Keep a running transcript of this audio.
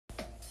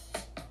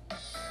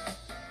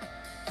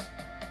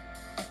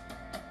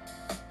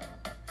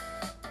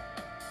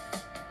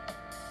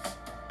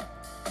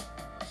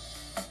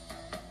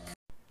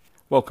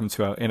Welcome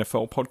to our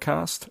NFL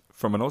podcast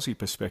from an Aussie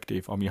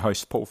perspective. I'm your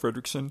host, Paul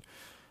Fredrickson,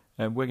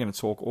 and we're going to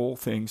talk all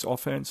things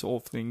offense, all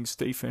things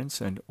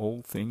defense, and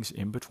all things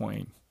in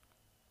between.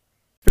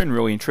 It's been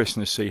really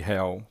interesting to see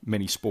how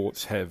many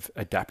sports have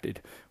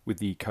adapted with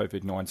the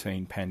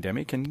COVID-19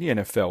 pandemic, and the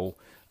NFL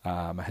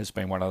has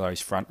been one of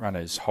those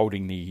frontrunners,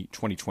 holding the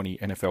 2020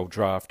 NFL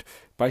draft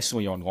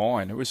basically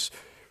online. It was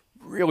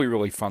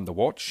really fun to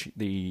watch.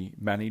 The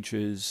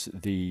managers,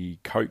 the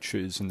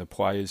coaches and the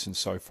players and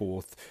so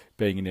forth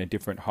being in their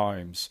different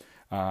homes.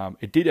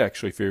 It did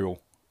actually feel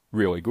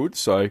really good.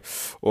 So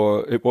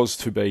it was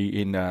to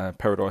be in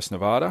Paradise,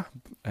 Nevada,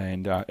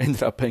 and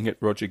ended up being at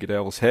Roger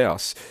Goodell's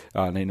house.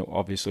 And then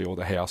obviously all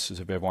the houses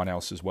of everyone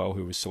else as well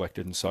who was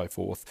selected and so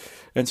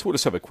forth. And so we'll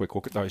just have a quick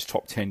look at those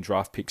top 10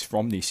 draft picks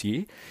from this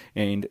year.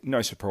 And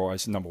no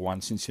surprise, number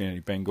one,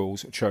 Cincinnati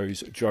Bengals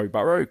chose Joe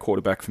Burrow,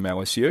 quarterback from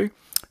LSU.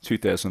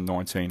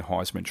 2019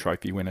 Heisman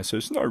Trophy winner, so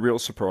there's no real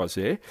surprise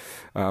there.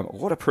 A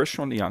lot of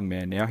pressure on the young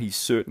man now. He's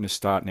certain to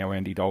start now.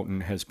 Andy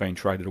Dalton has been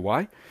traded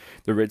away.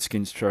 The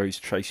Redskins chose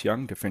Chase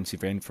Young,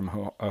 defensive end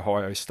from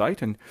Ohio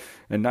State, and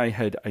they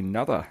had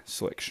another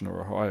selection,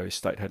 or Ohio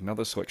State had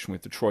another selection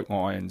with Detroit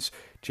Lions,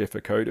 Jeff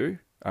Okudah,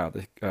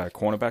 the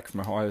cornerback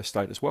from Ohio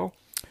State as well.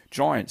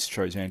 Giants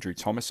chose Andrew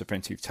Thomas,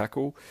 offensive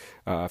tackle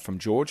from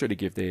Georgia, to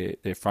give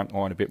their front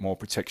line a bit more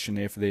protection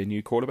there for their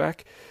new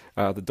quarterback.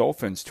 The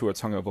Dolphins, Tua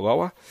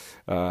Tagovailoa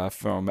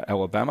from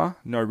Alabama.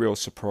 No real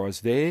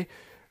surprise there.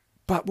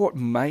 But what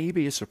may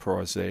be a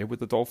surprise there,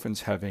 with the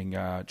Dolphins having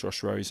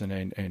Josh Rosen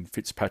and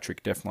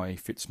Fitzpatrick, definitely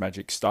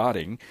Fitzmagic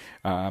starting,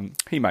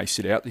 he may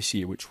sit out this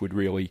year, which would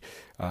really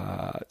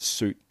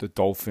suit the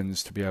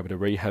Dolphins to be able to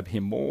rehab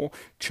him more.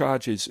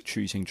 Chargers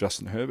choosing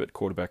Justin Herbert,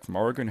 quarterback from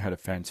Oregon, had a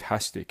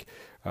fantastic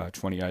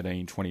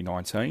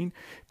 2018-2019.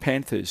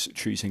 Panthers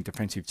choosing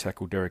defensive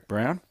tackle Derek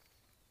Brown.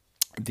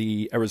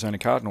 The Arizona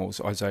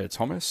Cardinals, Isaiah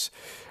Thomas,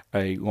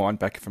 a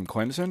linebacker from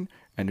Clemson,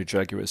 and the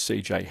Jaguars,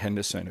 C.J.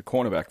 Henderson, a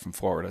cornerback from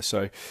Florida.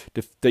 So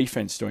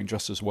defense doing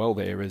just as well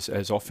there as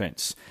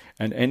offense.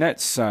 And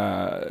that's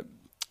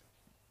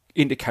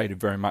indicated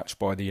very much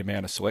by the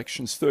amount of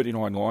selections.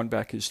 39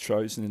 linebackers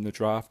chosen in the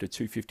draft at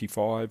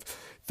 255,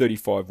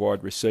 35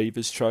 wide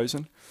receivers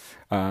chosen.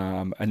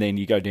 And then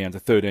you go down to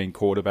 13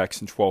 quarterbacks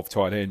and 12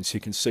 tight ends. You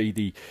can see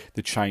the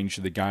change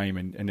of the game,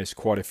 and there's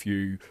quite a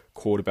few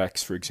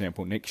quarterbacks, for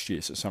example, next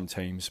year. So some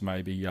teams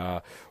may be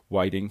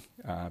waiting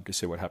to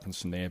see what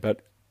happens from there.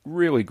 But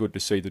really good to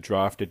see the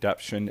draft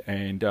adaptation,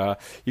 and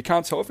you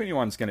can't tell if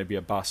anyone's going to be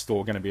a bust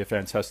or going to be a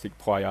fantastic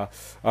player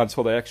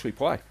until they actually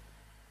play.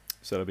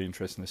 So it'll be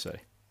interesting to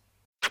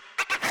see.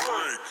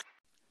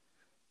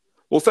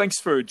 Well, thanks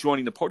for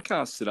joining the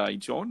podcast today,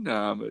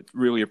 John.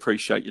 Really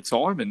appreciate your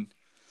time, and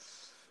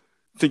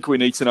think we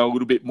need to know a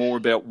little bit more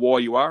about why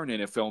you are an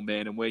NFL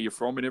man and where you're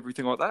from and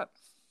everything like that.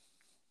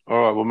 All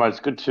right, well, mate,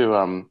 it's good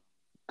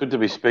to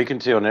be speaking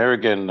to you on air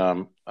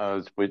again.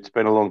 It's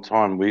been a long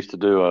time. We used to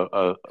do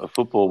a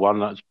football one.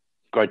 That's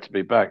great to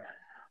be back.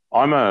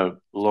 I'm a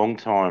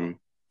long-time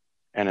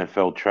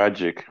NFL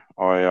tragic.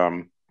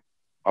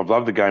 I've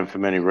loved the game for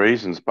many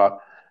reasons, but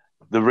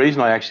the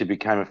reason I actually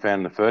became a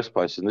fan in the first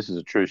place, and this is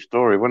a true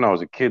story, when I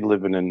was a kid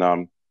living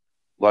in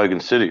Logan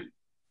City,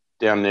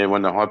 down there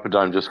when the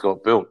Hyperdome just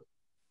got built,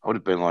 I would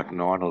have been like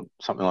 9 or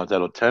something like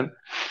that, or 10.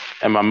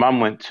 And my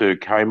mum went to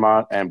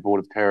Kmart and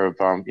bought a pair of,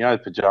 the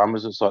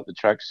pajamas. It's like the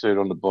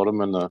tracksuit on the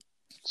bottom and the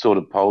sort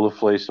of polar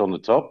fleece on the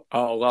top.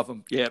 Oh, I love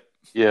them. Yep.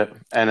 Yeah.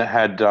 And it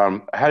had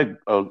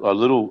a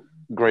little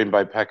Green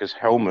Bay Packers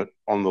helmet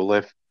on the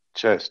left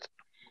chest.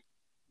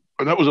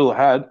 And that was all I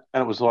had.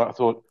 And it was like, I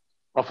thought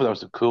that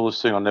was the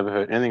coolest thing. I never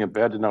heard anything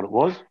about it, didn't know what it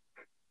was.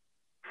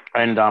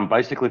 And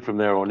basically from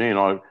there on in,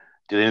 I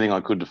did anything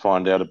I could to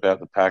find out about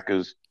the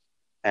Packers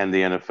and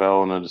the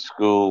NFL. And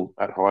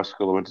at high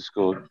school, I went to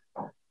school at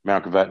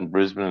Mount Gravatt in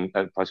Brisbane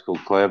at a place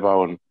called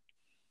Clairvaux, and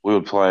we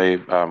would play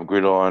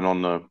gridiron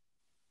on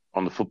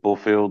the football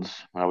fields.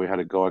 We had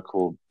a guy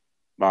called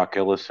Mark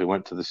Ellis who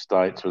went to the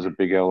States, was a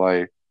big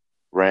LA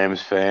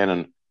Rams fan,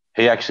 and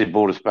he actually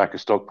bought us back a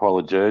stockpile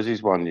of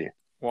jerseys one year.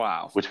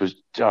 Wow. Which was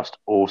just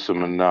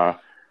awesome. And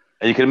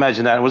you can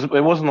imagine that.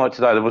 It wasn't like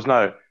today. There was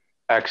no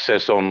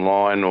access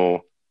online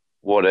or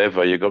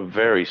whatever. You got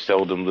very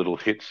seldom little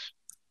hits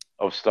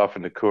of stuff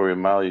in the Courier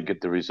Mail. You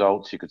get the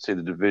results. You could see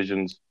the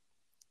divisions.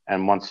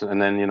 And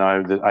then,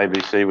 the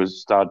ABC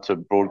started to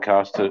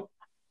broadcast it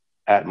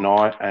at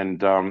night.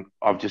 And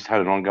I've just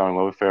had an ongoing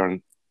love affair,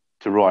 and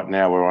to right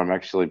now where I'm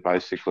actually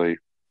basically,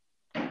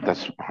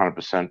 that's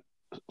 100%.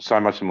 So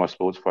much of my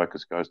sports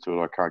focus goes to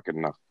it. I can't get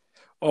enough.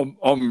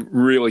 I'm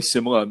really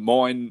similar.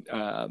 Mine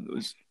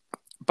was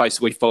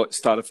basically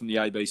started from the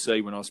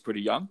ABC when I was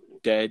pretty young.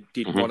 Dad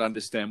did not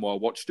understand why I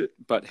watched it,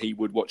 but he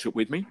would watch it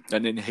with me,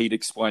 and then he'd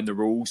explain the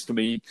rules to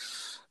me.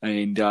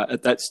 And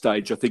at that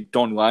stage, I think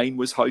Don Lane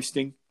was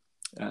hosting,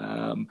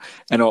 and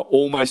I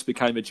almost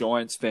became a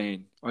Giants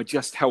fan. I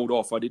just held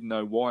off. I didn't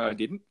know why I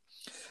didn't.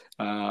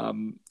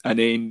 And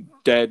then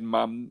Dad and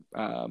Mum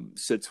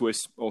said to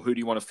us, "Well, who do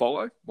you want to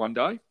follow?" one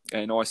day,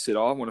 and I said,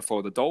 "I want to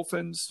follow the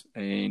Dolphins,"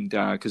 and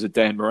because of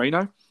Dan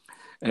Marino.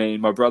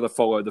 and my brother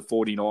followed the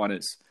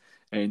 49ers.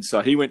 And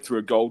so he went through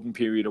a golden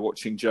period of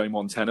watching Joe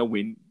Montana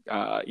win,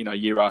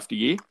 year after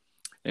year.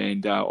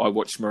 And I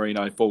watched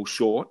Marino fall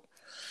short.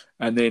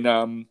 And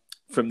then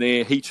from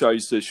there, he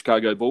chose the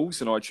Chicago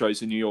Bulls and I chose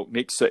the New York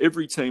Knicks. So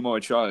every team I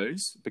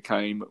chose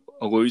became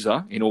a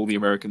loser in all the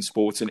American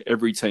sports, and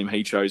every team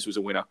he chose was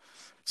a winner.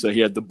 So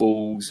he had the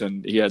Bulls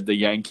and he had the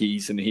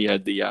Yankees and he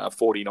had the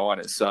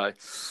 49ers. So,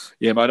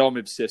 yeah, mate, I'm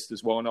obsessed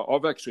as well. And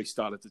I've actually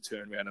started to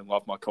turn around and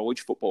love my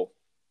college football.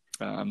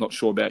 I'm not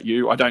sure about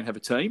you. I don't have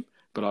a team,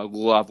 but I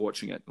love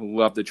watching it. I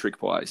love the trick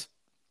plays.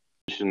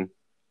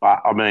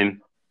 I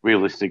mean,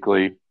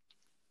 realistically,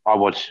 I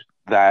watch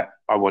that.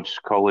 I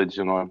watch college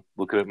and I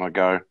look at it and I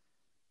go,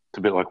 it's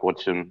a bit like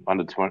watching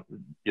under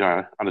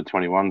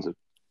 21s at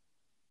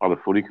other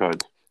footy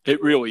codes. It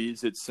really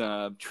is. It's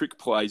trick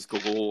plays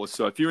galore.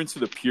 So if you're into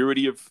the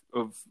purity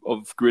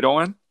of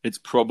gridiron, it's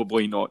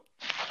probably not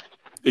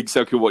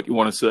exactly what you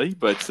want to see,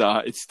 but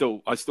I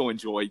still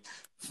enjoy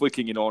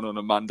flicking it on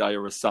a Monday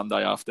or a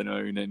Sunday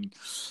afternoon and,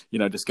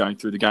 just going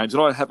through the games.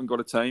 And I haven't got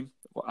a team,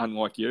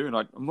 unlike you, and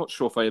I'm not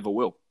sure if I ever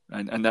will.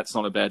 And that's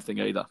not a bad thing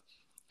either.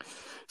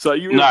 So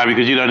No,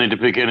 because you don't need to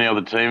pick any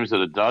other teams that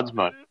are duds,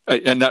 mate.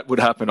 And that would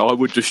happen. I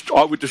would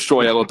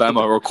destroy Alabama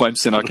or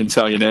Clemson, I can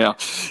tell you now.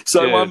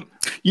 So yeah.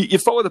 You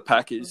follow the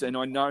Packers, and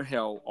I know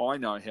how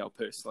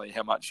personally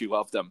how much you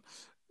love them.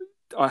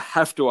 I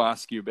have to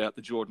ask you about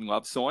the Jordan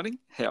Love signing,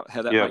 how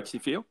that makes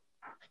you feel.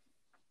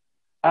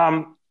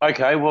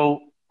 Okay, well,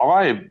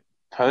 I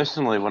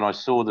personally, when I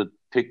saw the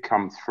pick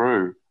come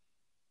through,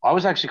 I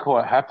was actually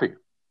quite happy.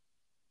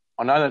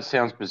 I know that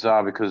sounds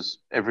bizarre because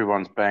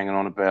everyone's banging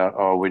on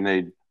about, we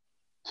need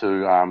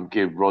to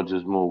give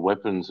Rodgers more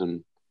weapons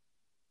and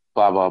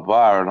blah, blah,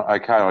 blah. And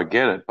okay, I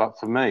get it. But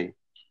for me,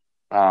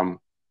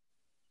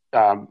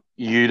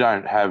 you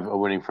don't have a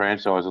winning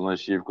franchise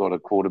unless you've got a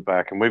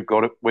quarterback. And we've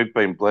got it. We've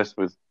been blessed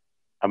with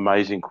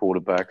amazing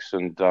quarterbacks.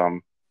 And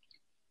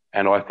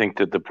I think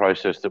that the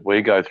process that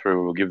we go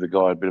through will give the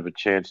guy a bit of a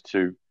chance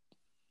to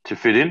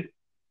fit in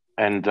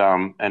and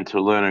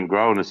to learn and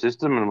grow in the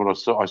system. And I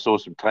saw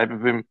some tape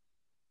of him.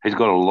 He's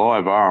got a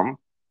live arm,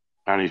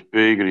 and he's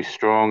big and he's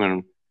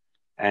strong,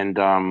 and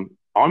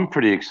I'm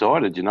pretty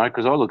excited,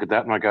 because I look at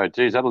that and I go,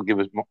 geez, that'll give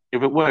us,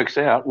 if it works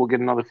out, we'll get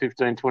another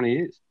 15, 20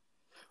 years.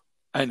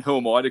 And who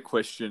am I to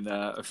question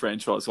a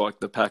franchise like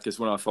the Packers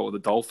when I follow the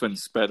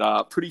Dolphins?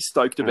 But pretty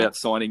stoked about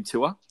signing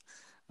Tua.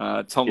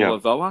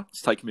 Tagovailoa.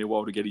 It's taken me a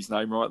while to get his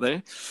name right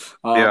there.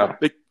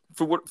 But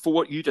for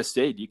what you just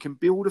said, you can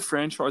build a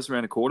franchise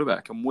around a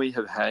quarterback, and we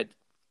have had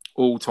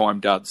all-time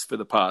duds for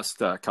the past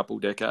couple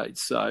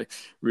decades. So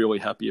really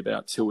happy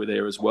about Tua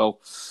there as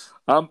well.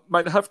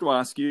 Mate, I have to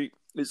ask you,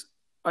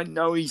 I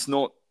know he's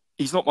not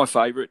my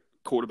favourite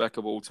quarterback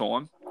of all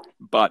time,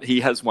 but he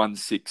has won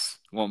 6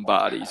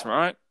 Lombardis,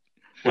 right?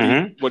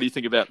 What do you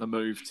think about the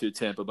move to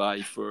Tampa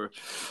Bay for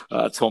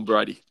Tom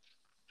Brady?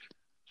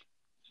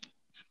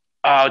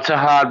 Oh, it's a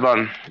hard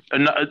one.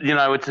 And,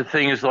 it's the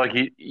thing is like,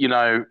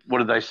 what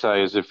do they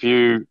say is if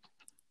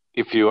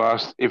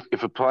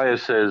a player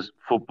says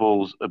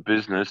football's a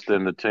business,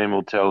 then the team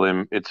will tell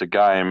him it's a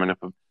game. And if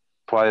a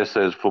player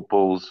says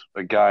football's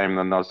a game,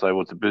 then they'll say,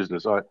 well, it's a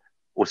business.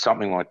 Or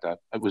something like that.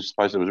 It was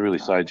a really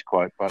sage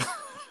quote, but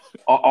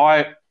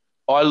I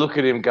look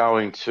at him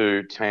going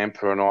to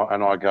Tampa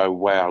and I go,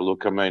 wow,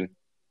 look, I mean,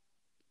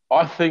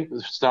 I think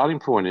the starting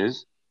point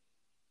is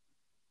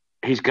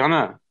he's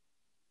gonna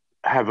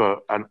have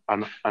an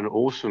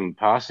awesome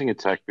passing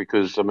attack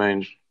because I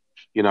mean,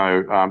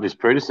 his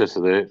predecessor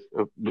there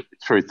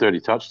threw 30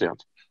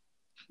 touchdowns,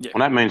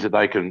 and that means that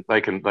they can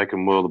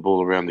whirl the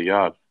ball around the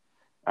yard.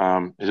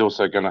 He's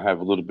also going to have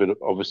a bit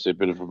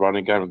of a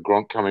running game with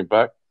Gronk coming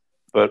back.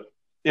 But,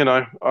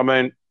 I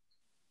mean,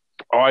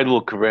 I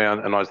look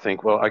around and I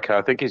think, well, okay,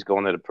 I think he's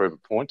gone there to prove a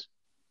point.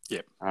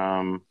 Yeah.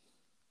 And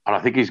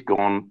I think he's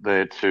gone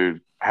there to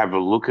have a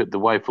look at the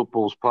way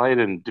football's played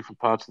in different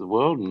parts of the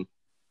world.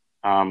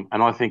 And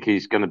I think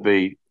he's going to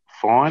be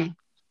fine.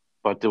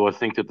 But do I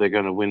think that they're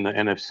going to win the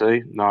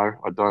NFC? No,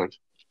 I don't.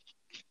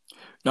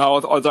 No,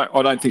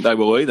 I don't think they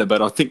will either.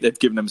 But I think they've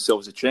given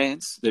themselves a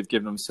chance. They've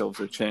given themselves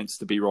a chance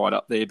to be right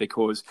up there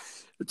because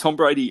Tom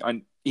Brady,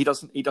 he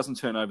doesn't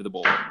turn over the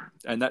ball,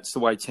 and that's the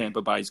way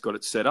Tampa Bay's got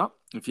it set up.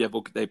 If you have a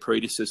look at their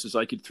predecessors,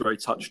 they could throw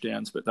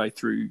touchdowns, but they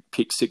threw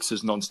pick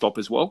sixes nonstop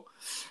as well.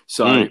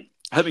 So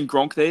having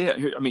Gronk there,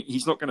 I mean,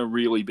 he's not going to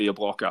really be a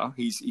blocker.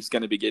 He's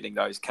going to be getting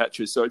those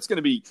catches. So it's going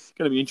to be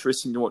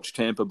interesting to watch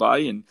Tampa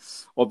Bay, and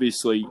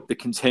obviously the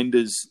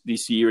contenders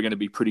this year are going to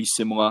be pretty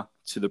similar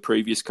to the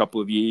previous couple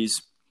of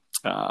years.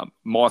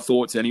 My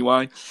thoughts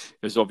anyway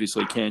is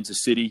obviously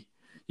Kansas City.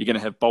 You're going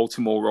to have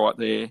Baltimore right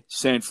there.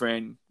 San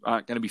Fran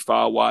aren't going to be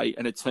far away.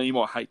 And a team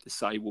I hate to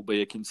say will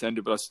be a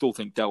contender, but I still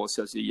think Dallas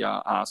has the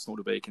Arsenal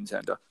to be a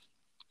contender.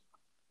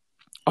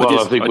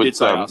 I think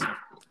with Arsenal.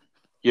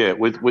 Yeah,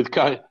 with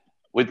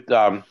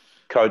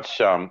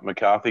Coach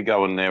McCarthy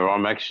going there,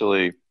 I'm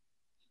actually,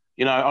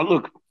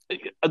 look,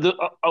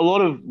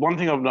 one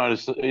thing I've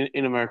noticed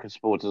in American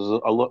sports is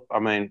a lot. I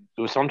mean,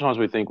 sometimes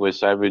we think we're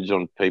savage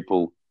on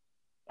people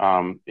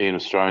in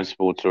Australian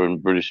sports or in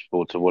British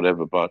sports or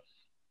whatever. But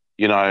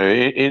in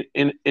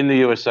the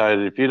USA,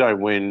 if you don't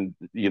win,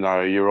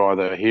 you're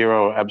either a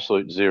hero or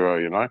absolute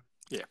zero.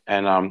 Yeah.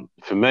 And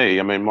for me,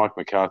 I mean, Mike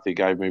McCarthy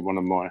gave me one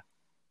of my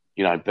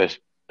best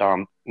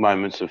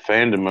moments of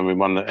fandom when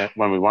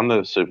we won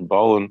the Super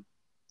Bowl,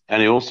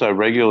 and he also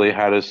regularly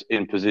had us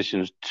in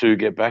positions to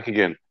get back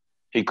again.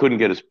 He couldn't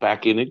get us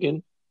back in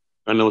again,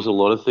 and there was a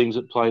lot of things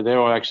at play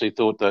there. I actually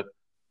thought that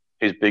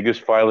his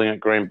biggest failing at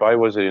Green Bay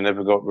was that he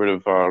never got rid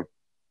of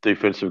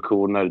defensive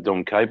coordinator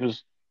Dom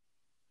Capers,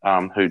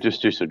 who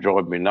just used to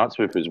drive me nuts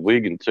with his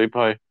wig and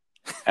toupee,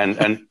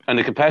 and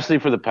the capacity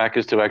for the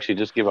Packers to actually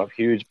just give up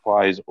huge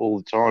plays all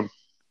the time.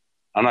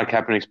 I know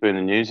Kaepernick's been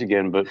in the news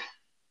again, but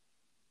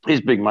his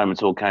big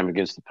moments all came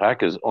against the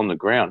Packers on the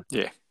ground.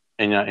 Yeah.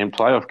 In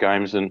playoff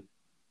games, and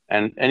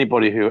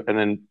anybody who, and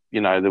then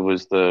there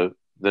was the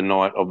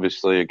night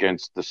obviously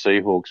against the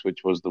Seahawks,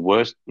 which was the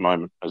worst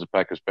moment as a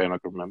Packers fan I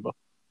could remember,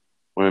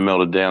 when we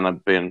melted down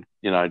and been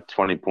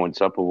 20 points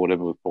up or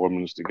whatever with 4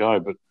 minutes to go.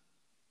 But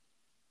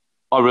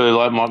I really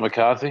like Mike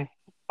McCarthy.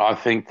 I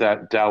think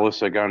that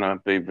Dallas are going to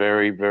be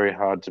very, very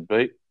hard to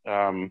beat,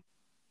 and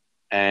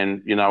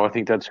I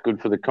think that's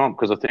good for the comp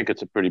because I think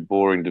it's a pretty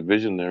boring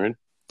division they're in.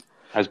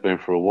 Has been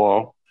for a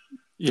while.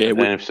 Yeah,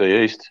 the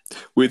NFC East.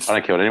 I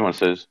don't care what anyone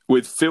says.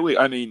 With Philly,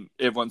 I mean,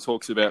 everyone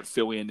talks about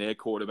Philly and their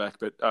quarterback,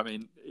 but I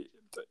mean,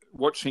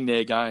 watching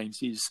their games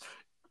is,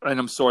 and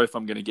I'm sorry if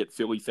I'm going to get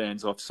Philly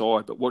fans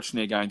offside, but watching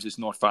their games is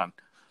not fun.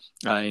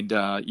 And,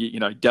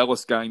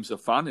 Dallas games are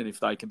fun, and if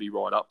they can be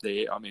right up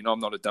there, I mean, I'm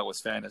not a Dallas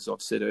fan, as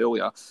I've said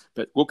earlier,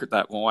 but look at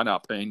that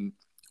lineup, and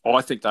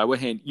I think they were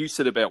you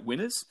said about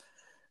winners.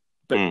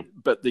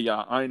 But the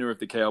owner of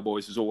the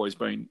Cowboys has always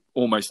been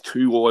almost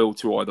too loyal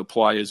to either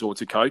players or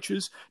to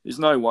coaches. There's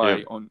no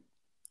way on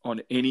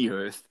any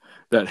earth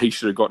that he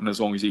should have gotten as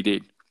long as he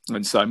did.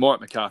 And so Mike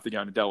McCarthy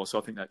going to Dallas,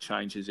 I think that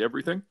changes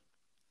everything.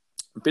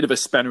 A bit of a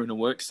spanner in the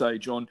works, say,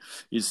 John,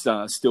 is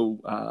still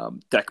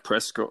Dak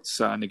Prescott's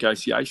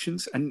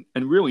negotiations. And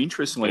really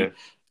interestingly,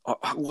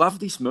 I love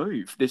this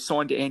move. They've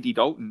signed Andy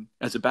Dalton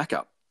as a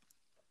backup.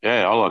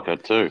 Yeah, I like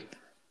that too.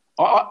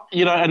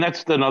 And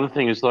that's another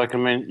thing is like, I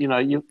mean,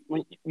 you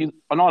and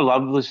I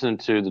love listening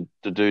to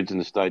the dudes in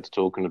the States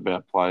talking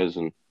about players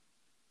and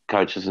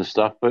coaches and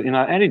stuff, but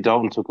Andy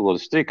Dalton took a lot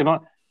of stick, and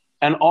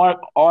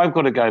I've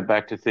got to go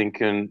back to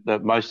thinking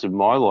that most of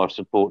my life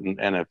supporting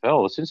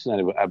NFL,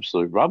 Cincinnati were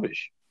absolute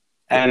rubbish,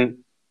 and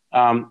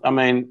I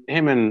mean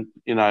him and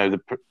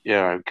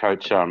the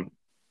coach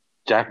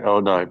Jack.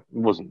 Oh no, it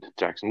wasn't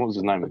Jackson. What was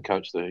his name? The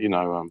coach there,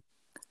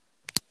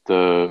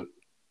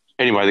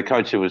 Anyway, the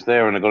coach who was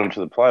there, and they got him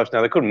to the playoffs.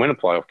 Now they couldn't win a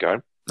playoff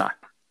game. No.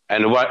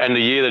 And the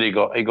year that he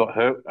got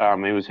hurt,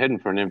 he was heading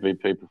for an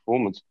MVP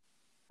performance.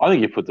 I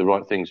think you put the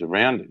right things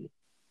around him,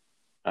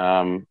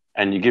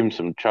 and you give him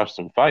some trust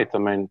and faith. I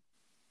mean,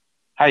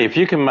 hey, if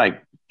you can make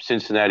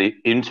Cincinnati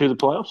into the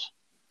playoffs,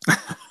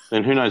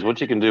 then who knows what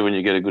you can do when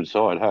you get a good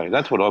side. Hey,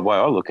 that's way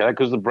I look at it,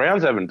 because the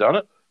Browns haven't done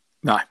it.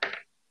 No.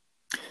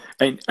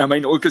 And, I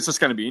mean, because it's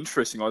going to be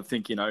interesting. I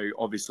think,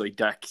 obviously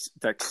Dak's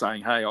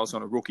saying, hey, I was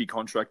on a rookie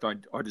contract.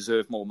 I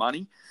deserve more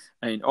money.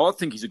 And I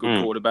think he's a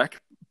good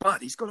quarterback,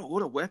 but he's got a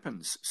lot of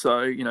weapons.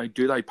 So,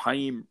 do they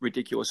pay him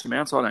ridiculous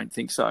amounts? I don't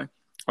think so.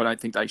 I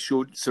don't think they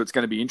should. So it's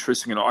going to be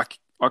interesting. And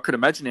I could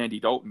imagine Andy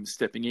Dalton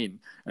stepping in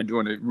and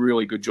doing a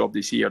really good job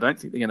this year. I don't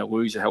think they're going to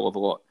lose a hell of a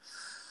lot.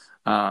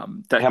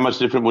 How much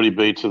different would he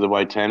be to the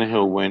way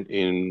Tannehill went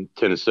in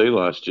Tennessee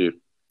last year?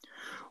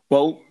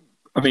 Well,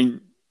 I mean,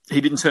 he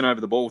didn't turn over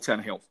the ball,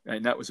 Tannehill,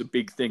 and that was a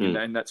big thing,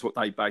 and that's what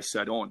they based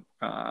that on.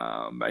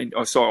 And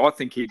so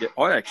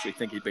I actually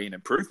think he'd be an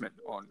improvement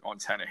on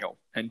Tannehill.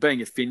 And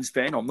being a Finns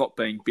fan, I'm not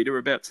being bitter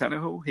about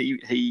Tannehill.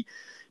 He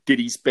did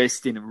his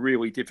best in a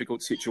really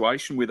difficult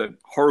situation with a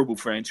horrible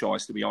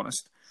franchise, to be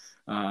honest.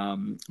 But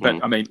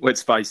I mean,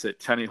 let's face it,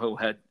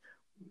 Tannehill had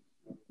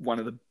one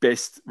of the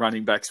best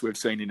running backs we've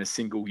seen in a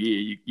single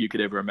year you could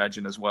ever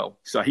imagine as well.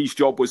 So his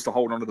job was to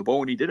hold on to the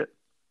ball, and he did it.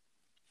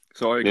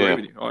 So I agree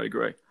with you. I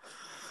agree.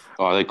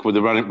 I think with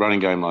the running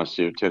game last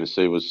year,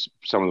 Tennessee was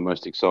some of the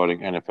most exciting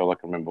NFL I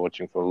can remember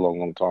watching for a long,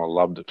 long time. I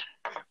loved it.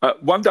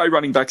 One day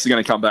running backs are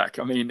going to come back.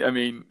 I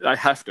mean, they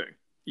have to.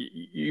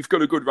 You've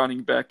got a good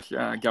running back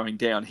going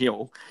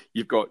downhill.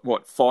 You've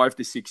got, 5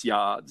 to 6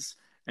 yards,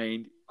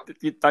 and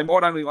they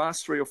might only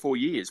last 3 or 4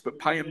 years, but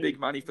pay them big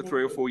money for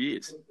 3 or 4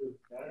 years.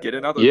 Get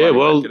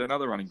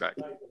another running back.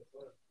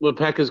 Well,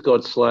 Packers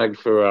got slagged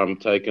for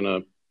taking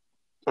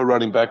a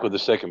running back with the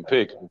second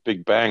pick,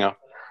 big banger,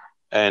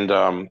 and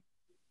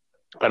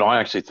I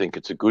actually think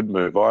it's a good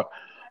move.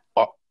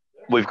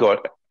 We've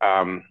got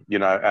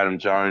Adam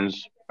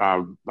Jones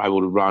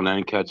able to run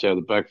and catch out of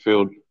the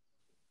backfield.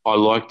 I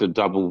like the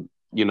double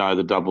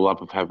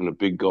up of having a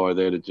big guy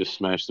there to just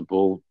smash the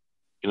ball.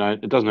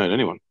 It doesn't hurt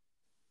anyone.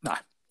 No,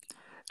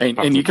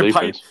 and you can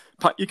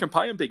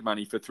pay them big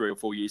money for 3 or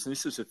 4 years. And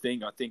this is the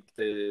thing. I think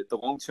the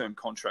long-term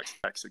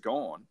contracts are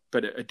gone,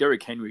 but a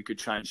Derrick Henry could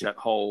change that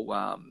whole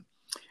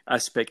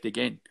aspect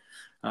again.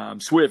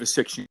 So we have a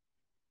section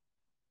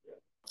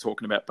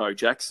talking about Bo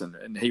Jackson,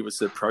 and he was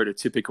the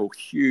prototypical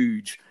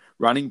huge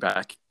running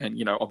back, and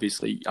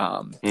obviously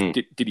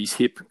did his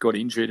hip, got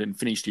injured, and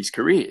finished his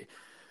career.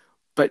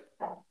 But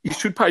you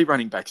should pay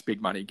running backs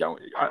big money.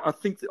 I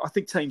think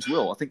teams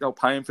will. I think they'll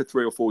pay him for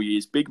 3 or 4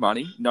 years, big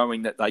money,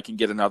 knowing that they can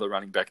get another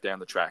running back down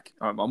the track.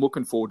 I'm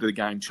looking forward to the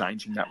game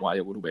changing that way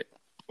a little bit.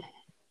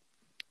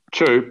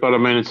 True, but I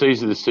mean, it's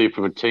easy to see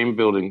from a team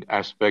building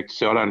aspect.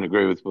 So I don't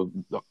agree with.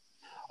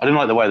 I didn't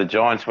like the way the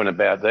Giants went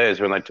about theirs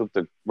when they took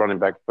the running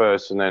back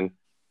first and then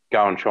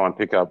go and try and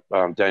pick up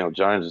Daniel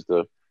Jones as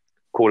the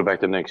quarterback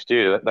the next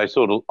year.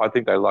 I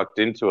think they lucked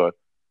into a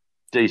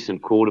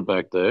decent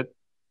quarterback there.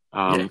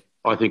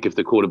 I think if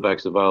the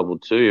quarterback's available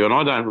to you, and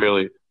I don't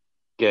really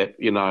get,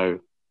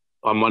 I'm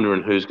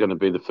wondering who's going to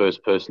be the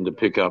first person to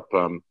pick up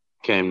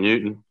Cam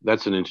Newton.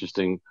 That's an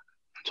interesting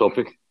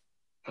topic.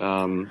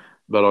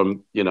 But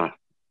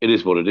it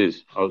is what it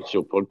is. It's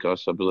your podcast,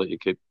 so I'll let you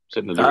keep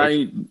setting the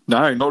direction.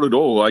 No, not at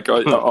all. Like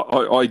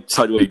I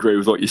totally agree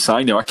with what you're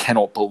saying now. I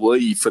cannot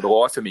believe for the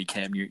life of me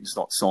Cam Newton's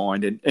not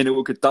signed. And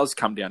look, it does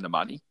come down to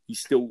money. He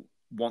still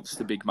wants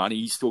the big money.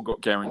 He's still got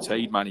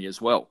guaranteed money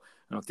as well.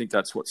 And I think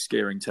that's what's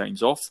scaring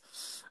teams off.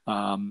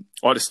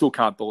 I just still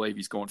can't believe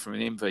he's gone from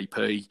an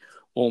MVP,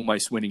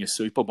 almost winning a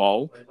Super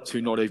Bowl,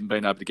 to not even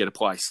being able to get a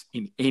place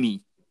in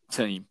any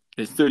team.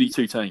 There's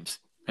 32 teams.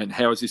 And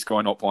how is this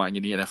guy not playing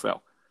in the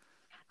NFL?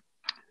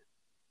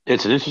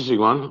 It's an interesting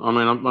one. I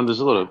mean, there's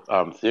a lot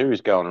of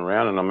theories going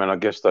around. And, I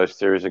guess those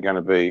theories are going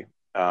to be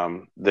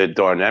they're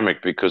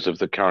dynamic because of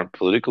the current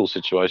political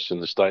situation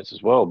in the States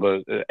as well.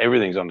 But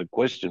everything's under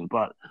question.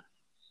 But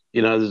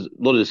there's a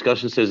lot of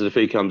discussion says that if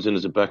he comes in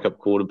as a backup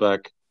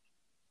quarterback,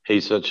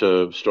 he's such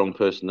a strong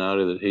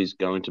personality that he's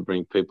going to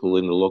bring people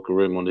in the locker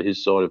room onto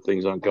his side if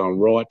things aren't going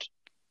right,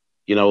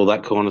 all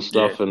that kind of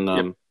stuff. Yeah,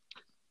 and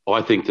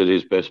I think that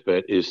his best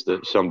bet is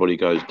that somebody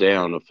goes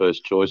down, a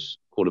first choice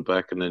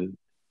quarterback, and then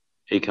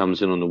he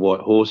comes in on the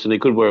white horse, and he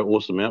could wear an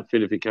awesome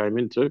outfit if he came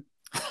in too.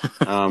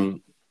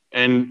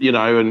 And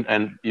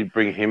you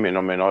bring him in.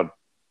 I mean,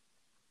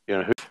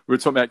 we're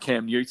talking about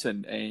Cam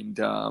Newton and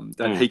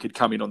that he could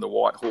come in on the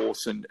white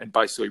horse and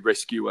basically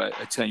rescue a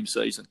team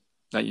season.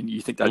 Now,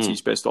 you think that's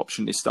his best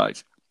option this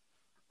stage?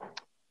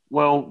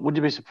 Well, would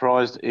you be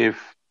surprised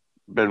if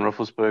Ben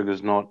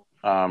Roethlisberger's not,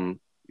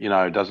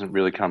 doesn't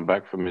really come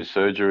back from his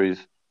surgeries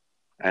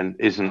and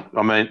isn't?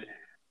 I mean,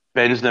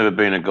 Ben's never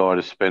been a guy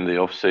to spend the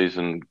off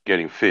season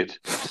getting fit,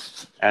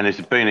 and he's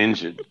been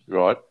injured,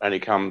 right? And he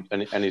comes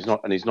and he's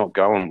not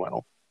going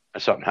well,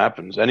 and something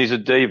happens, and he's a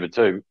diva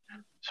too.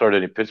 Sorry to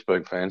any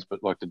Pittsburgh fans,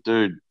 but like the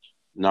dude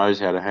knows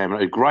how to handle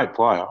it. A great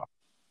player,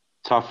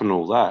 tough and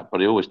all that, but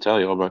he always tell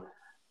you,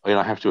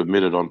 I have to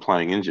admit it, I'm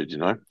playing injured,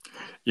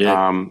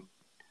 Yeah.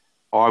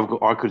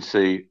 I could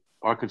see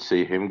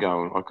him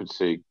going. I could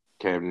see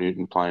Cam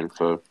Newton playing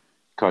for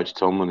Coach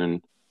Tomlin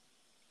in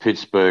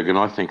Pittsburgh, and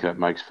I think that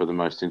makes for the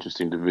most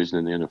interesting division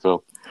in the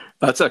NFL.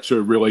 That's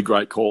actually a really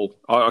great call.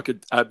 I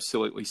could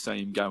absolutely see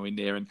him go in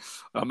there, and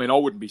I mean, I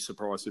wouldn't be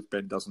surprised if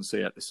Ben doesn't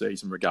see out the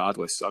season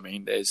regardless. I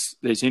mean,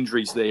 there's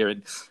injuries there,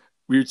 and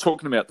we were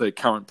talking about the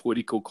current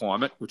political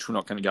climate, which we're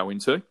not going to go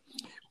into.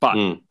 But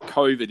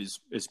COVID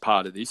is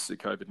part of this, the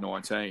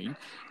COVID-19.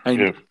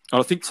 And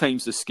I think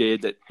teams are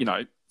scared that,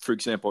 for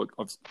example,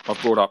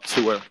 I've brought up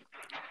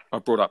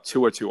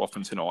Tua too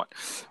often tonight,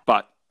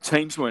 but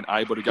teams weren't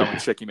able to go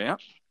and check him out.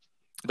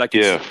 They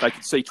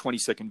could see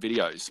 20-second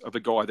videos of a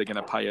guy they're going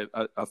to pay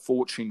a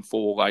fortune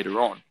for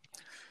later on.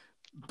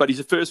 But he's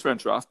a first-round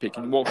draft pick,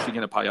 and whilst you're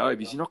going to pay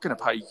over, you're not going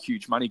to pay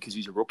huge money because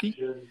he's a rookie.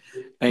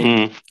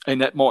 And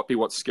that might be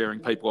what's scaring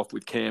people off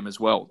with Cam as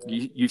well.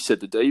 You've said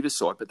the diva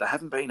side, but they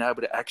haven't been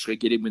able to actually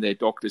get in with their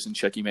doctors and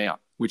check him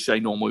out, which they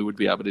normally would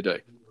be able to do.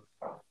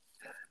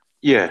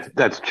 Yeah,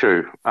 that's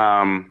true.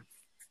 Although,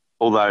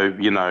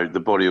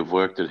 the body of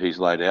work that he's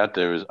laid out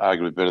there is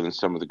arguably better than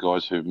some of the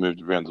guys who've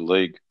moved around the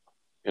league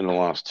in the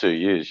last 2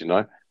 years,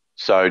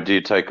 So do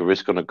you take a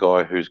risk on a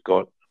guy who's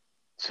got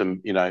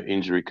some,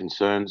 injury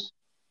concerns?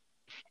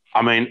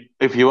 I mean,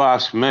 if you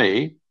ask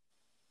me,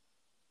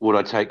 would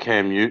I take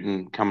Cam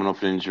Newton coming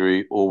off an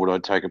injury, or would I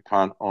take a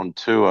punt on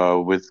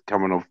Tua with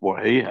coming off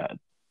what he had,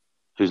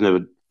 who's never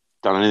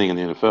done anything in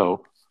the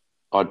NFL?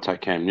 I'd take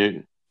Cam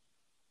Newton.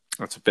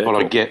 That's a fair call.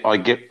 But I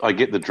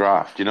get the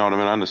draft. You know what I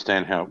mean? I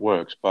understand how it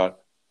works,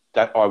 but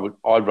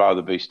I'd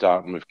rather be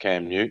starting with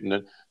Cam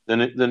Newton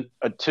than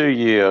a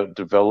 2-year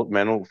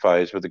developmental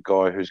phase with a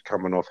guy who's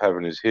coming off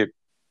having his hip,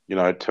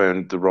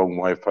 turned the wrong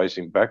way,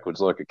 facing backwards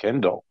like a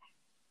Ken doll.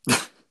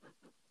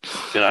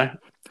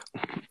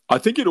 I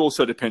think it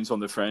also depends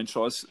on the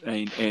franchise,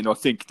 and I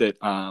think that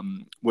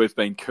we've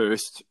been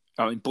cursed.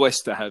 I mean,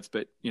 blessed to have,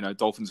 but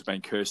Dolphins have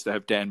been cursed to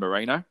have Dan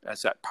Marino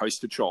as that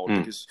poster child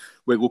because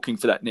we're looking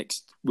for that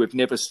next. We've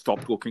never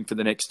stopped looking for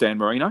the next Dan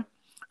Marino,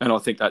 and I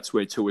think that's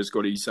where Tua's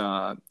got his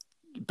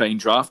been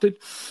drafted.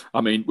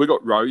 I mean, we've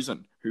got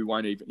Rosen, who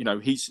won't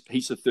even.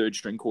 He's a third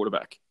string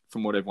quarterback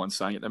from what everyone's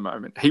saying at the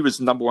moment. He was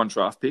the number 1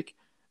 draft pick.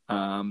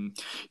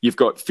 You've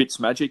got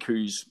Fitzmagic,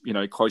 who's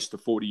close to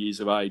 40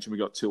 years of age, and we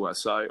got Tua.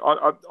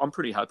 So I'm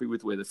pretty happy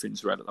with where the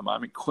Finns are at the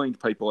moment. Cleaned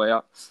people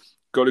out.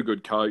 got a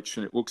good coach,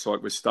 and it looks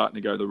like we're starting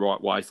to go the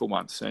right way for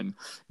once. And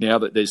now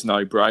that there's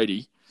no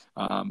Brady,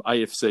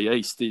 AFC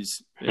East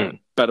is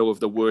battle of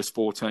the worst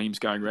 4 teams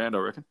going round, I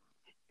reckon.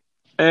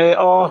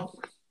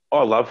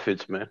 I love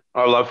Fitz, man.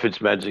 I love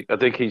Fitzmagic. I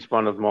think he's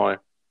one of my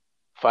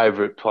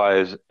favourite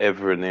players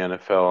ever in the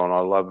NFL, and I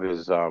love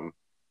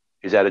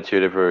his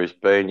attitude everywhere he's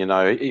been. You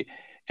know,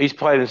 he's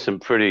played in some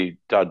pretty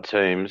dud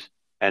teams,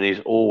 and he's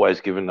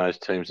always given those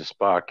teams a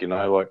spark. You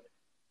know, like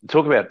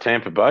talk about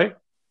Tampa Bay,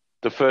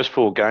 the first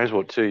 4 games,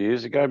 2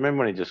 years ago? Remember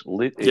when he just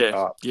lit it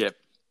up? Yeah.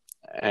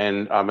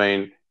 And I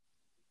mean,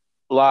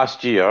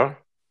 last year,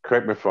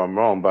 correct me if I'm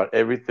wrong, but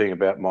everything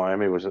about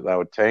Miami was that they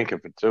were tanking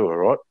for Tua,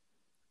 right?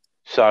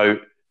 So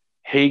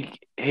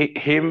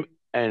him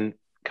and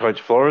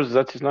Coach Flores, is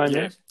that his name?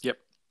 Yeah. Yep.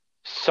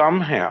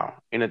 Somehow,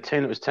 in a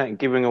team that was tanking,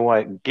 giving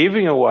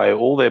away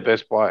all their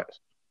best players,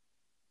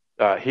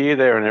 here,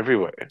 there, and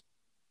everywhere,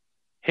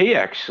 he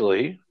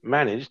actually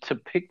managed to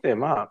pick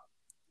them up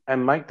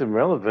and make them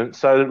relevant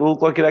so that it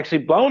looked like it actually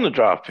blown the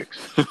draft picks.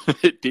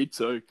 It did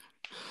too.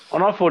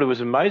 And I thought it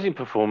was an amazing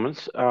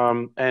performance.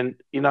 And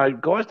you know,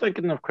 guys don't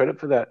get enough credit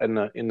for that in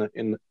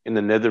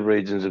the nether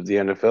regions of the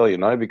NFL. You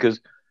know, because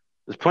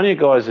there's plenty of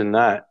guys in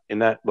that.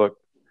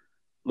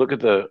 Look at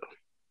the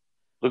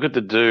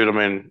dude. I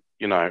mean,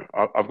 you know,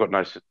 I've got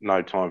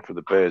no time for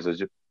the Bears, as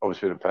you've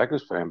obviously been a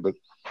Packers fan,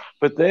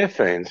 but their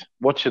fans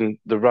watching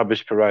the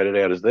rubbish paraded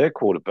out as their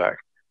quarterback.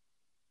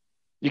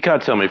 You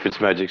can't tell me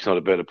Fitzmagic's not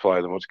a better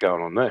player than what's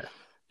going on there.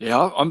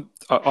 Yeah,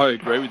 I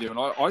agree with you, and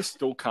I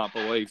still can't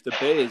believe the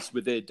Bears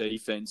with their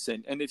defense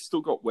and they've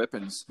still got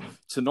weapons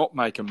to not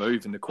make a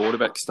move in the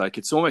quarterback stake.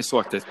 It's almost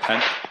like they've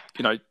panicked,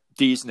 you know,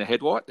 deers in the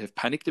headlight. They've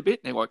panicked a bit.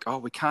 And they're like, oh,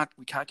 we can't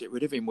get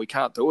rid of him. We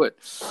can't do it.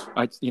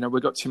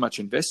 We've got too much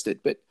invested.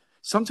 But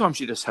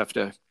sometimes you just have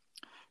to.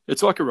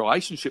 It's like a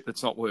relationship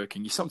that's not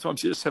working.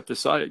 Sometimes you just have to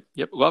say,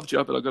 "Yep, loved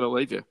you, but I've got to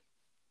leave you."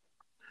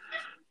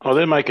 Oh,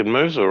 they're making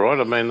moves, all right.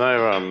 I mean,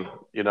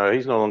 they're,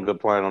 he's no longer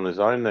playing on his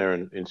own there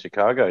in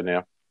Chicago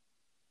now.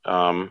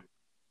 I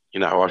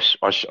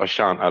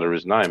shan't utter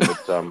his name,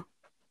 but they've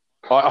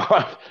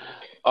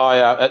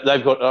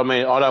got. I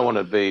mean, I don't want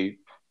to be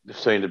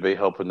seen to be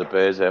helping the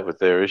Bears out with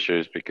their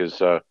issues because,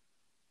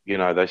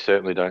 they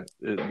certainly don't.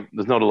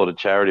 There's not a lot of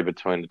charity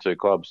between the two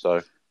clubs,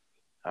 so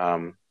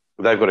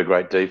they've got a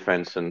great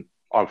defense, and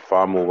I'm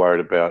far more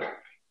worried about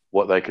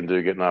what they can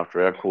do getting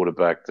after our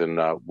quarterback than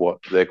what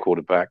their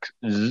quarterbacks,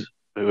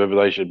 whoever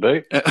they should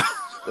be, that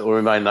will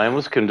remain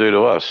nameless, can do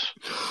to us.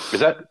 Is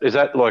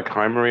that like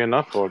homery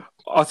enough? Or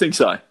I think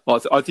so.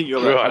 I think you're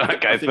allowed. Right,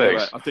 okay,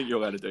 thanks. I think you're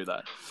allowed to do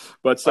that.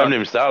 But I haven't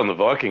even started on the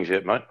Vikings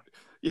yet, mate.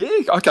 Yeah,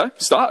 okay,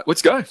 start.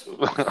 Let's go.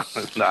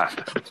 Nah,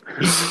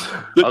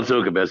 I'll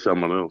talk about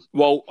someone else.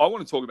 Well, I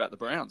want to talk about the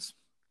Browns.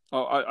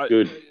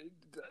 Good.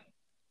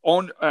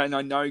 And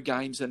I know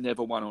games are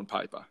never won on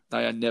paper.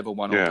 They are never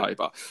won on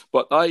paper.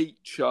 But they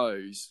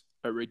chose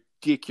a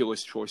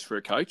ridiculous choice for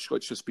a coach.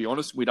 Let's just be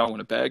honest. We don't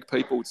want to bag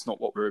people. It's not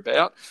what we're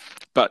about.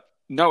 But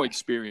no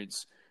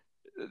experience.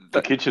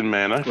 The kitchen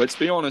man, eh? Let's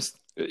be honest.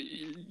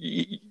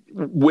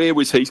 Where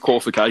was his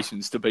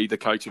qualifications to be the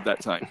coach of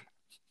that team?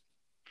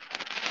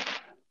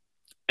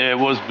 It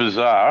was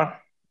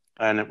bizarre,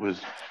 and it was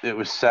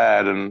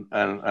sad and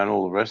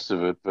all the rest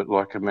of it. But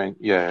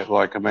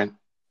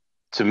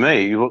to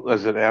me,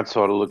 as an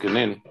outsider looking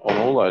in on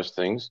all those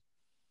things,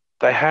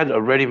 they had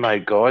a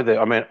ready-made guy there.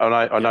 I mean,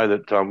 I know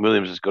that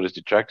Williams has got his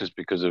detractors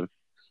because of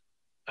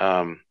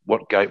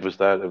what gate was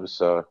that? It was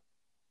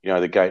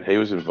the gate he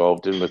was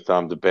involved in with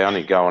the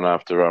bounty going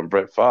after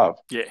Brett Favre.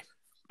 Yeah.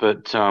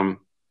 But I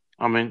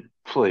mean,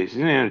 please,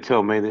 you don't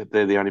tell me that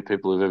they're the only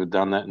people who've ever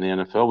done that in the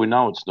NFL. We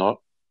know it's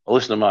not. I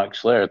listened to Mark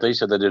Schlereth. He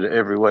said they did it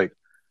every week.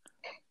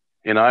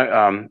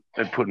 They're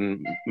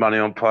putting money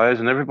on players,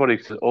 and everybody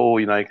says, "Oh,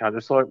 you can't."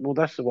 It's like, well,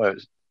 that's the way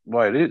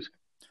it is.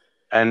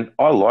 And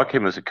I like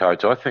him as a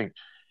coach. I think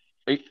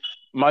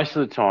most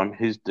of the time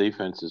his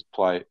defenses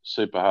play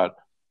super hard.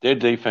 Their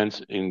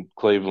defense in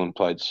Cleveland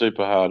played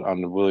super hard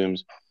under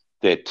Williams.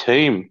 Their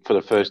team, for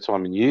the first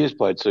time in years,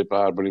 played super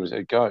hard when he was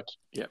head coach.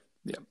 Yeah.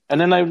 And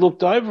then they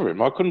looked over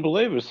him. I couldn't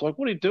believe it. It's like,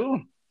 what are you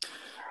doing?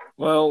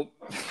 Well,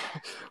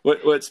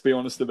 let's be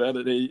honest about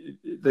it.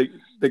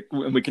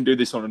 And we can do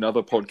this on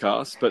another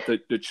podcast, but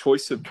the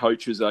choice of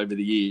coaches over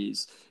the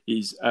years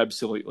is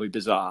absolutely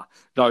bizarre.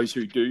 Those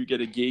who do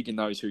get a gig and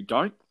those who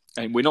don't.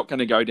 And we're not going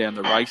to go down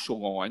the racial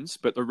lines,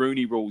 but the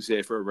Rooney Rule's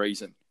there for a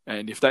reason.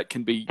 And if that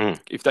can be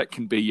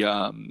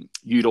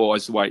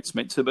utilised the way it's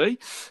meant to be,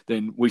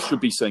 then we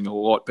should be seeing a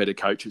lot better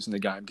coaches in the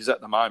game. Because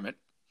at the moment,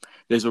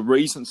 there's a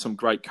reason some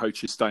great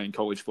coaches stay in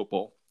college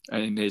football.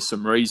 And there's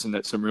some reason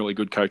that some really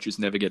good coaches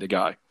never get a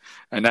go.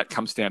 And that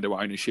comes down to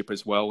ownership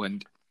as well.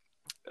 And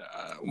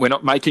we're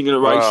not making it a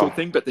racial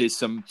thing, but there's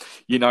some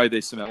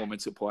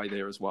elements at play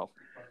there as well.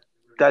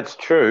 That's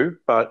true.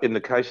 But in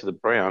the case of the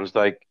Browns,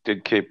 they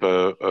did keep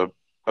a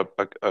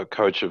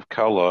coach of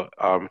colour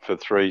for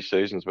 3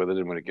 seasons where they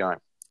didn't win a game.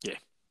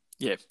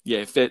 Yeah.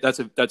 Fair. That's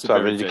a. So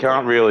I mean, you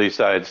can't really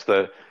say it's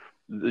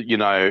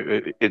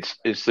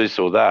it's this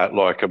or that.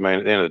 Like, I mean,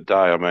 at the end of the day,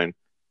 I mean,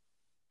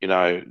 you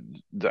know,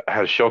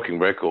 had a shocking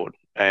record,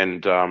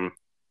 and and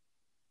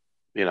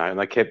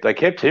they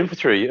kept him for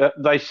 3 years.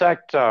 They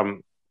sacked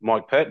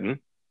Mike Patton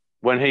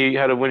when he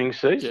had a winning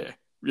season. Yeah.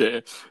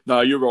 Yeah,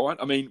 no, you're right.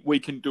 I mean, we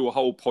can do a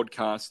whole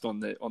podcast on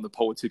the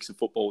politics of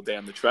football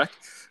down the track.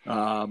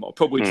 I'll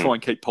probably try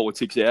and keep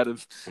politics out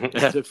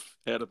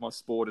of my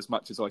sport as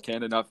much as I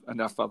can.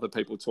 Enough other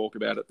people talk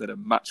about it that are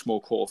much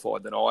more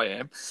qualified than I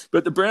am.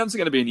 But the Browns are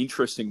going to be an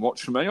interesting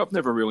watch for me. I've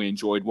never really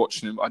enjoyed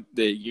watching them,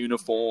 their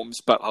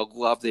uniforms, but I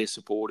love their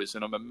supporters,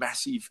 and I'm a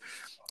massive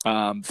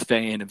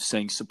fan of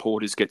seeing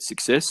supporters get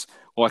success,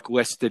 like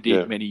Leicester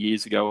did many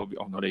years ago.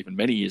 Or not even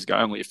many years ago,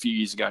 only a few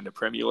years ago in the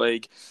Premier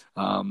League.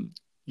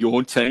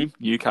 Your team,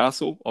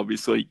 Newcastle,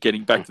 obviously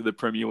getting back to the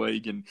Premier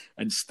League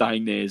and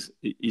staying there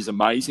is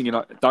amazing.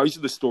 And those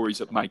are the stories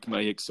that make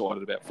me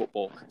excited about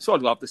football. So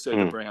I'd love to see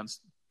the Browns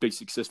be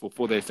successful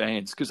for their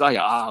fans, because they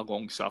are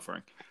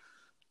long-suffering.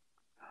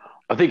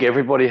 I think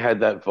everybody had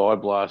that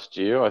vibe last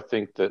year. I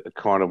think that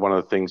kind of one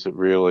of the things that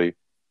really,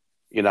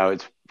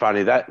 it's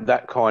funny,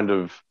 that kind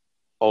of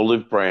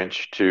olive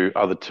branch to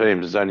other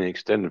teams is only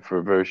extended for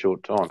a very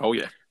short time. Oh,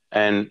 yeah.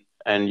 And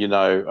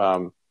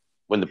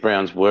when the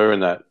Browns were in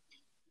that,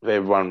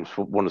 everyone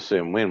wanted to see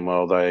them win.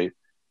 Well,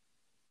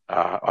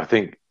 I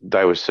think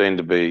they were seen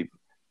to be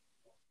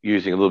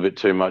using a little bit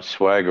too much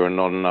swagger and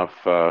not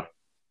enough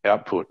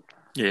output.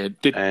 Yeah, it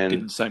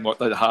didn't seem like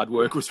the hard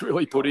work was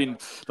really put in.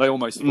 They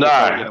almost thought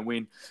they were going to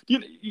win.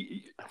 Do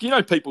you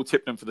know people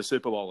tipped them for the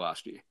Super Bowl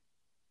last year?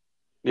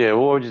 Yeah,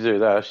 well, why would you do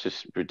that? It's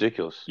just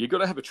ridiculous. You've got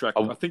to have a track.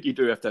 I think you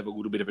do have to have a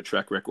little bit of a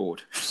track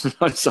record. So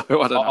I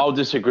don't know. I'll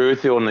disagree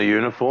with you on the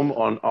uniform.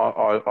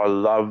 I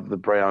love the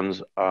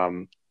Browns'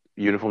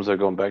 uniforms they've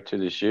gone back to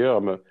this year.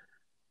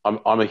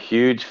 I'm a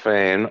huge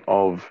fan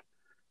of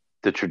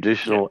the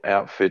traditional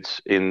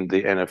outfits in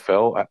the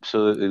NFL.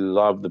 Absolutely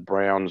love the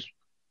Browns'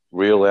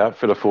 real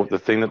outfit. I thought the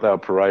thing that they were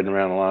parading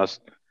around the last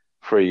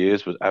 3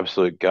 years was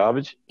absolute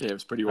garbage. Yeah, it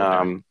was pretty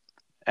ordinary.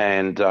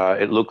 And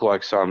it looked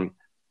like some,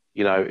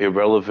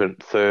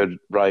 irrelevant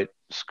third-rate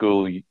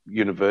school,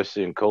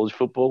 university, and college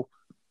football.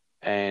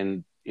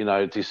 And,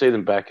 to see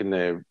them back in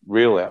their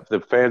real outfit,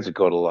 the fans have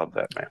got to love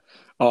that, man.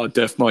 Oh,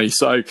 definitely.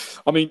 So,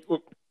 I mean,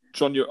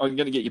 John, I'm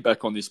going to get you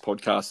back on this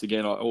podcast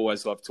again. I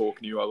always love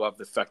talking to you. I love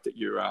the fact that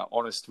you're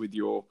honest with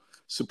your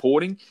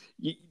supporting.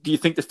 Do you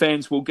think the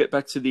fans will get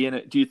back to the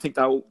end? Do you think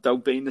they'll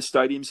be in the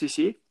stadiums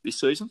this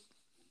season?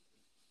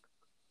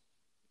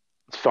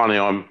 It's funny.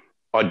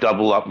 I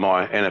double up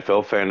my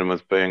NFL fandom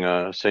as being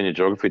a senior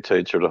geography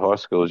teacher at a high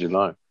school, as you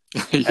know.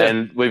 Yeah.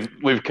 And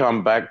we've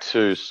come back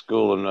to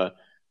school, and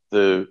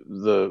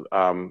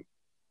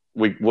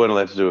we weren't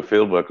allowed to do a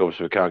field work.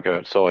 Obviously, we can't go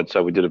outside,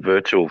 so we did a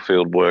virtual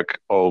field work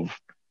of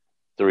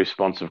the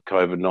response of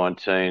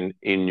COVID-19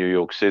 in New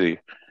York City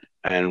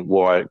and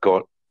why it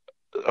got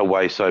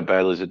away so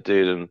badly as it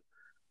did,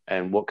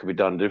 and what could be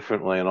done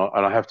differently. And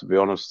I have to be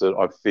honest that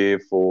I fear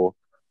for.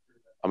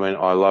 I mean,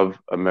 I love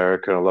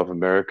America. I love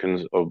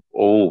Americans, of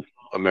all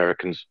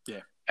Americans.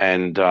 Yeah.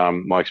 And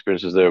my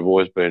experiences there have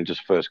always been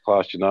just first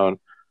class, And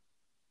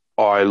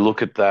I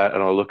look at that,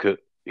 and I look at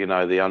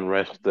the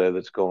unrest there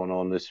that's gone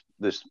on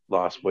this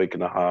last week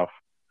and a half,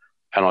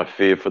 and I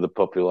fear for the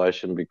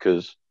population,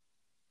 because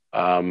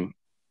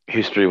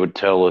history would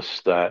tell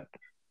us that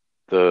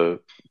the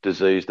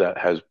disease that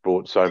has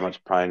brought so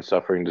much pain,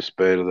 suffering,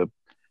 despair to the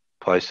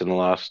place in the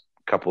last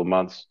couple of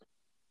months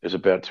is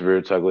about to rear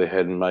its ugly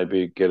head and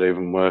maybe get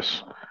even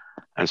worse.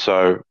 And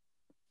so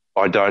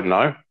I don't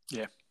know.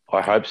 Yeah.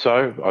 I hope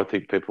so. I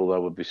think people,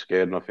 though, would be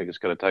scared, and I think it's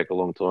going to take a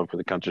long time for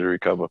the country to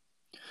recover.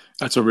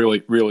 That's a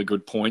really, really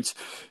good point.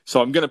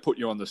 So I'm going to put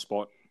you on the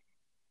spot.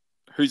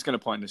 Who's going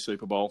to play in the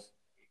Super Bowl?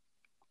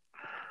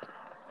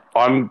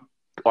 I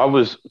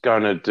was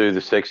going to do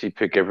the sexy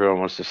pick. Everyone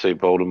wants to see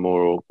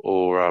Baltimore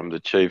or the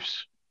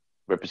Chiefs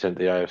represent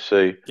the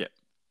AFC. Yeah.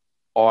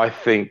 I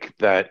think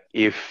that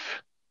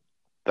if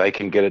they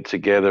can get it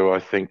together, I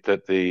think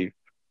that the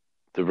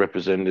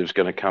representative's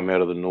going to come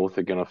out of the North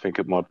again. I think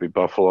it might be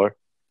Buffalo.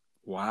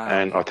 Wow.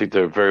 And I think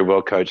they're a very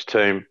well-coached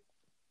team.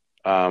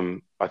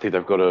 I think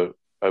they've got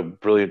a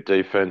brilliant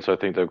defense. I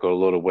think they've got a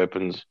lot of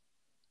weapons.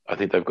 I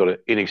think they've got an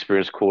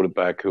inexperienced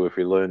quarterback who, if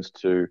he learns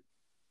to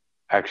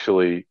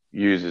actually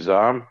use his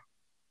arm,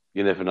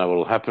 you never know what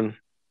will happen.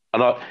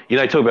 And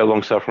talk about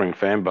long-suffering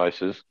fan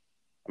bases.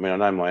 I mean, I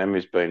know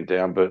Miami's been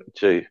down, but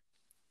gee,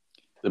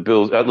 the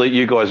Bills. At least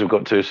you guys have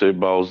got 2 Super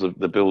Bowls.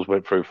 The Bills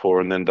went through 4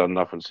 and then done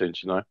nothing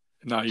since. No,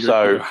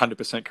 you're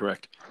 100%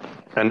 correct.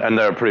 And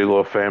they're a pretty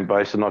loyal fan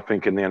base, and I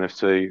think in the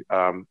NFC,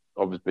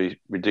 obviously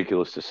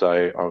ridiculous to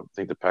say. I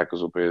think the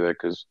Packers will be there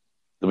because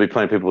there'll be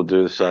plenty of people who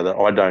do say that.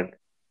 I don't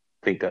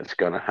think that's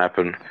going to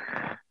happen.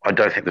 I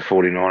don't think the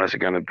 49ers are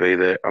going to be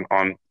there.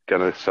 I'm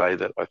going to say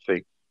that I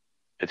think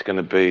it's going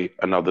to be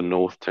another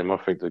North team. I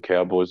think the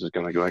Cowboys is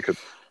going to make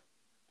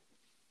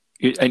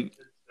it. And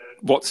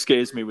what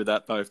scares me with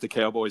that, though, if the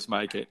Cowboys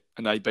make it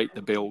and they beat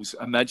the Bills,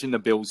 imagine the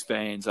Bills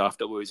fans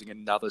after losing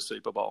another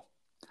Super Bowl.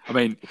 I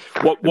mean,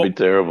 what be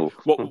terrible.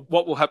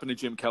 What will happen to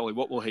Jim Kelly?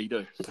 What will he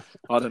do?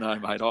 I don't know,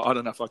 mate. I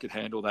don't know if I could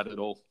handle that at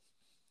all.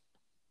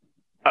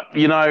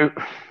 You know,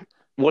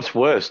 what's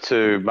worse,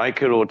 to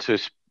make it or to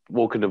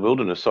walk in the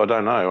wilderness? I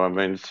don't know. I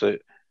mean,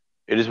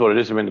 it is what it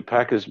is. I mean, the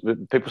Packers,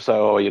 people say,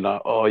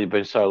 oh, oh, you've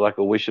been so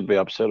lucky, we should be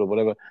upset or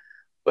whatever.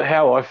 But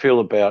how I feel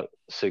about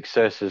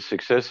success is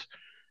success,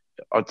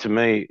 to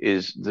me,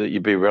 is that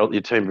your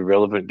team be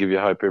relevant, give you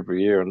hope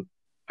every year. And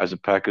as a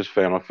Packers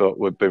fan, I felt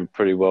we've been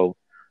pretty well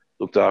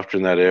looked after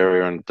in that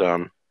area.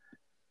 And,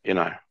 you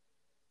know,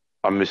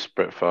 I miss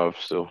Brett Favre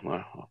still.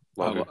 No,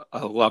 I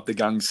love the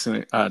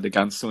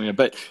gunslinger.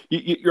 But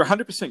you're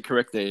 100%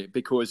 correct there,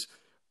 because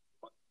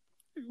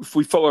if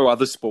we follow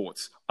other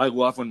sports, I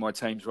love when my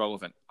team's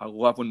relevant. I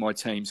love when my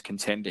team's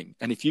contending.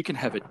 And if you can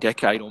have a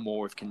decade or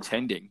more of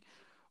contending,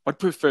 I'd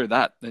prefer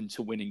that than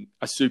to winning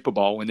a Super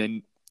Bowl and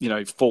then,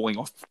 falling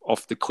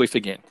off the cliff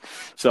again.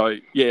 So,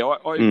 yeah,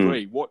 I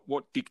agree.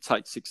 What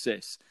dictates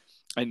success?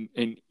 And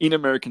in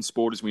American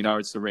sport, as we know,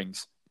 it's the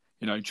rings.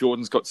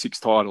 Jordan's got 6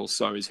 titles,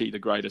 so is he the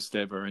greatest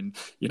ever? And,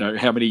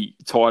 how many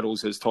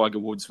titles has Tiger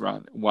Woods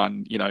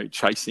won,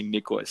 chasing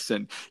Nicklaus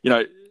and,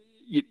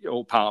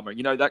 or Palmer,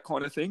 that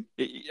kind of thing.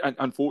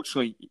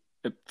 Unfortunately,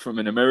 from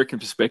an American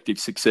perspective,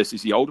 success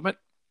is the ultimate.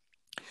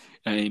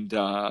 And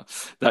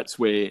that's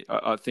where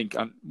I think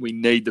we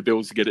need the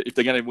Bills to get it. If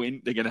they're going to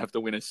win, they're going to have to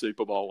win a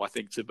Super Bowl, I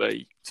think, to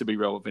be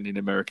relevant in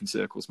American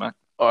circles, Matt.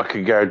 I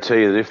can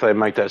guarantee you that if they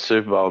make that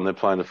Super Bowl and they're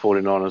playing the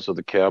 49ers or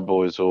the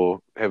Cowboys or,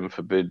 heaven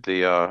forbid,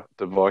 the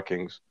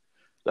Vikings,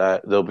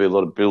 that there'll be a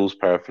lot of Bills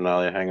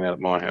paraphernalia hanging out at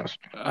my house.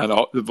 And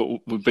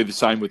it would be the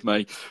same with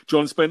me.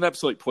 John, it's been an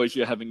absolute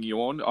pleasure having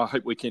you on. I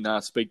hope we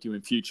can speak to you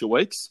in future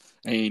weeks.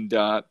 And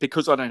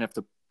because I don't have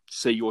to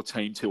see your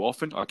team too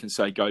often, I can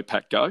say go,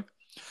 Pack, go.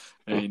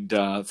 And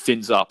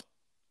fins up.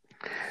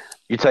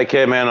 You take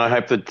care, man. I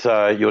hope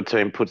that your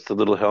team puts the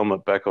little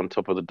helmet back on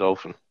top of the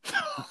Dolphin.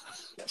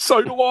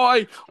 So do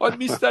I. I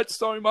miss that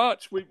so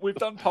much. We've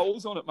done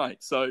polls on it,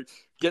 mate. So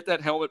get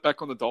that helmet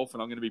back on the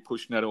Dolphin. I'm going to be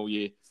pushing that all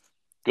year.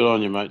 Good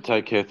on you, mate.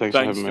 Take care. Thanks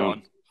for having me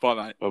on. Bye,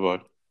 mate.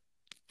 Bye-bye.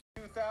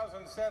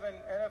 2007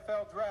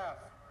 NFL Draft.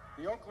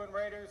 The Oakland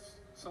Raiders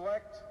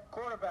select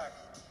quarterback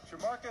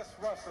Jamarcus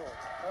Russell,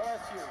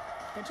 LSU.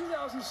 In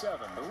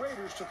 2007, the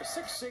Raiders took a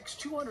 6'6",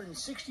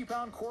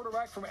 260-pound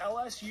quarterback from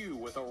LSU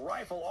with a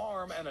rifle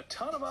arm and a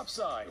ton of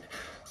upside.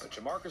 But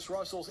Jamarcus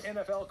Russell's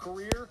NFL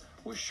career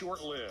was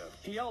short-lived.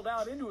 He held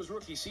out into his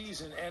rookie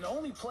season and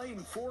only played in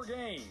 4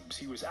 games.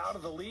 He was out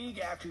of the league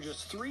after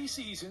just 3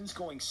 seasons,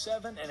 going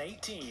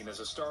 7-18 as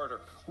a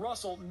starter.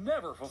 Russell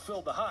never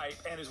fulfilled the hype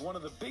and is one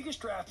of the biggest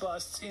draft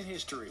busts in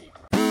history.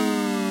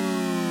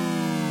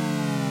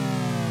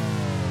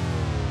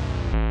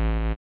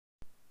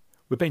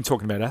 We've been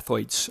talking about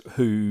athletes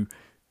who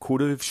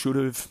could have, should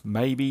have,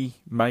 maybe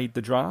made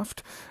the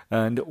draft.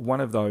 And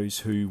one of those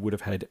who would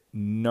have had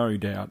no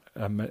doubt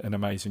an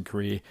amazing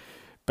career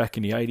back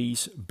in the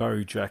 80s,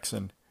 Bo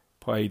Jackson,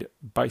 played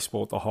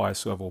baseball at the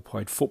highest level,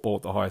 played football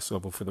at the highest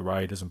level for the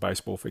Raiders and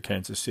baseball for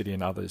Kansas City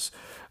and others,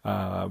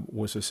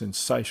 was a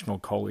sensational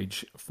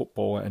college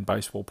footballer and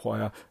baseball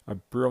player, a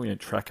brilliant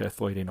track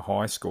athlete in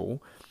high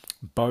school.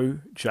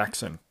 Bo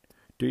Jackson,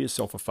 do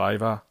yourself a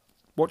favour.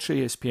 Watch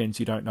ESPN's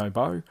You Don't Know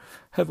Bo.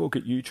 Have a look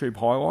at YouTube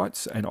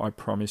highlights, and I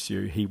promise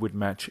you he would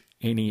match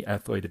any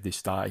athlete of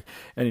this day.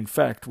 And in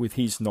fact, with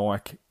his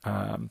Nike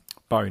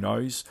Bo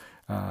Knows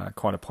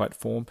kind of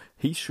platform,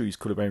 his shoes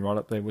could have been right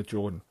up there with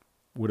Jordan.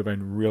 Would have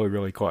been really,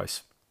 really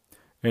close.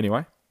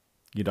 Anyway,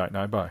 You Don't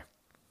Know Bo.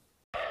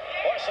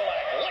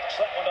 Orsolak licks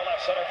that one to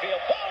left center field.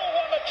 Bo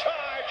on the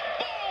charge.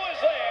 Bo is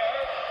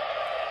there.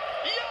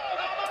 Young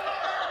on the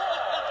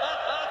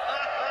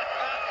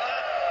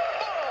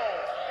Bo!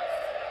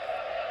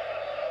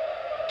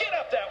 Get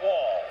up that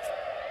wall.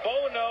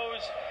 Bo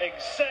knows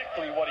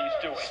exactly what he's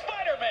doing.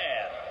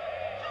 Spider-Man.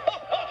 I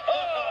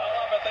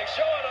love it. They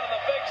show it on the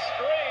big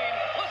screen.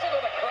 Listen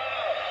to the crowd.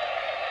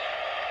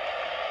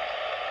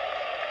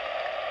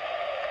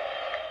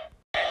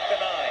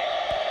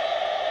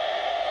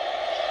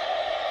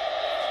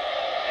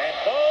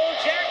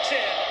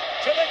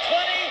 To the 20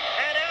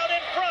 and out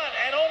in front,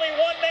 and only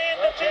one man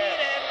to beat,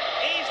 and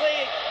easily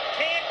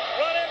can't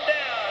run him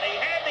down. He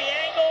had the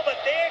angle, but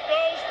there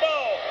goes Bo,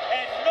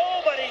 and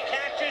nobody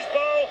catches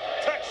Bo.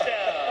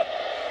 Touchdown.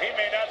 He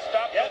may not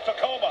stop till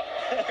Tacoma.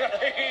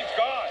 He's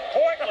gone.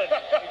 Portland.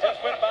 He just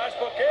went by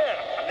Spokane.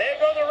 And there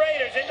go the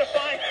Raiders into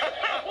final.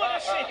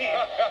 What a scene.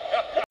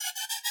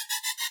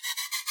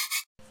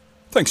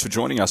 Thanks for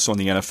joining us on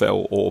the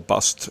NFL or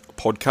Bust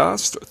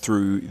podcast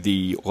through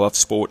the Love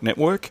Sport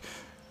Network.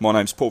 My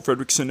name's Paul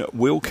Fredrickson.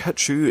 We'll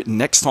catch you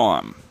next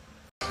time.